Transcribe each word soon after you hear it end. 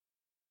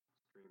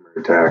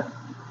attack.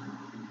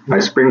 My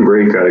spring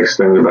break got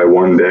extended by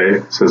one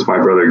day since my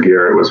brother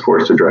Garrett was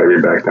forced to drive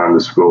me back down to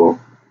school.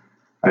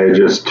 I had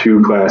just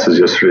 2 classes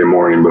yesterday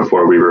morning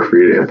before we were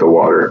free to hit the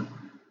water.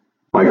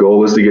 My goal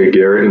was to get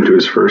Garrett into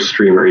his first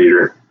streamer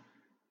eater.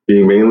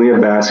 Being mainly a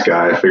bass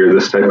guy, I figured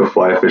this type of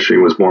fly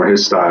fishing was more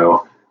his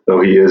style, though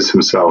he is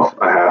himself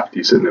a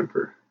half-decent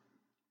nympher.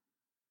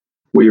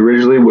 We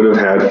originally would have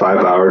had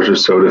 5 hours or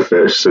so to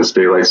fish since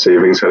daylight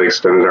savings had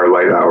extended our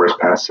light hours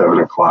past 7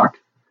 o'clock.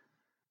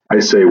 I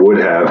say would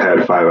have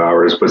had 5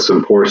 hours, but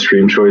some poor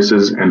stream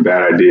choices and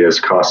bad ideas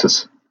cost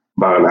us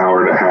about an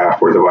hour and a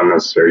half worth of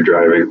unnecessary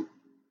driving.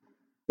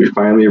 We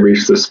finally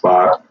reached the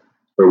spot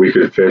where we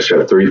could fish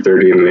at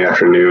 3:30 in the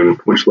afternoon,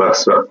 which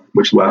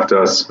left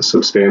us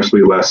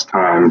substantially less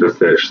time to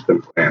fish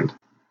than planned.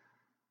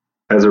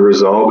 As a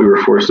result, we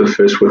were forced to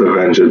fish with a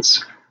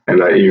vengeance,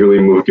 and I eagerly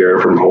moved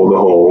Garrett from hole to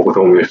hole with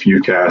only a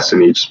few casts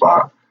in each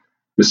spot,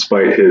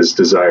 despite his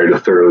desire to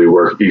thoroughly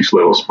work each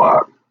little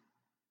spot.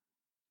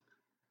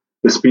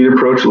 The speed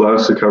approach allowed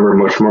us to cover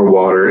much more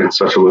water in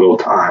such a little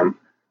time,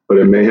 but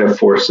it may have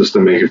forced us to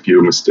make a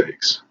few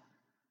mistakes.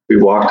 We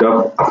walked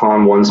up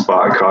upon one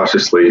spot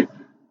cautiously,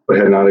 but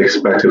had not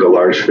expected a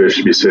large fish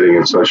to be sitting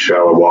in such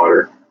shallow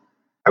water.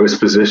 I was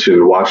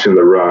positioned watching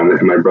the run,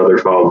 and my brother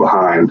followed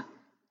behind,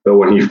 though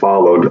when he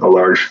followed, a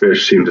large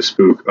fish seemed to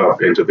spook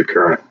up into the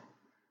current.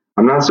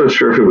 I'm not so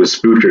sure if it was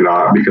spooked or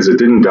not because it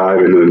didn't dive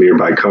into the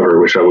nearby cover,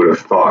 which I would have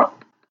thought.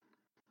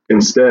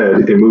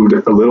 Instead, it moved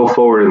a little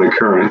forward in the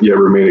current, yet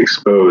remained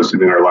exposed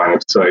and in our line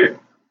of sight.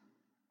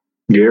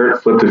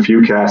 Garrett flipped a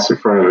few casts in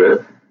front of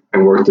it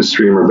and worked the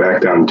streamer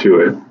back down to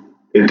it.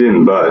 It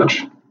didn't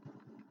budge.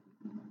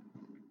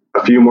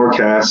 A few more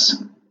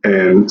casts,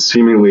 and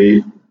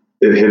seemingly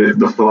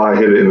the fly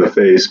hit it in the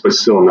face, but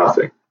still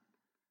nothing.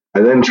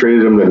 I then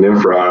traded him the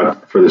nymph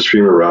rod for the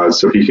streamer rod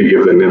so he could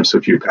give the nymphs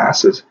a few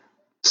passes.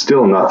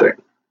 Still nothing.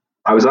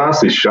 I was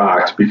honestly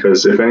shocked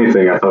because, if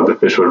anything, I thought the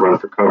fish would run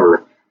for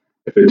cover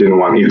if it didn't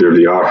want either of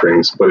the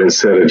offerings, but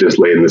instead it just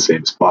laid in the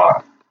same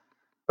spot.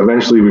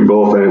 Eventually, we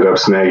both ended up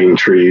snagging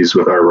trees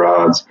with our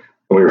rods,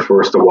 and we were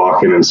forced to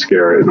walk in and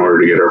scare it in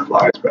order to get our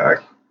flies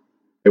back.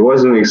 It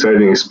was an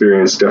exciting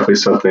experience, definitely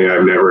something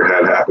I've never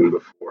had happen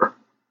before.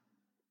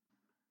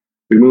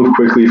 We moved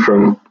quickly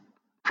from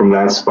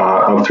that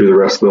spot up through the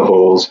rest of the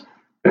holes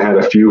and had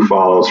a few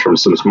follows from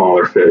some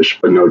smaller fish,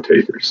 but no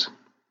takers.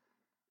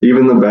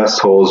 Even the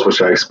best holes,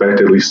 which I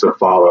expected at least to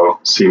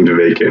follow, seemed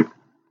vacant.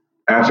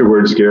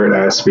 Afterwards, Garrett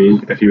asked me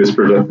if he was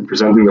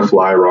presenting the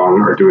fly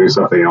wrong or doing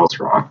something else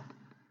wrong.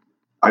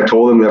 I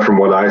told him that from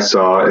what I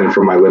saw and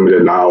from my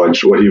limited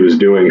knowledge, what he was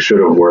doing should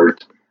have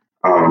worked,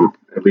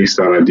 at least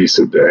on a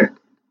decent day.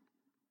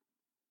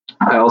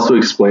 I also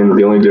explained that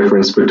the only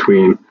difference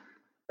between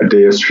a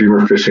day of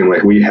streamer fishing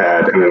like we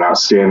had and an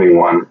outstanding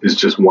one is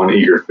just one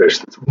eager fish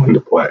that's willing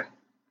to play.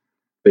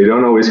 They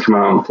don't always come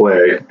out and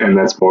play, and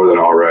that's more than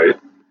all right.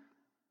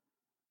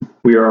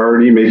 We are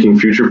already making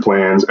future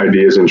plans,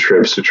 ideas, and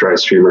trips to try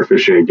streamer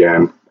fishing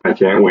again. I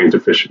can't wait to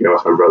fish again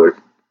with my brother.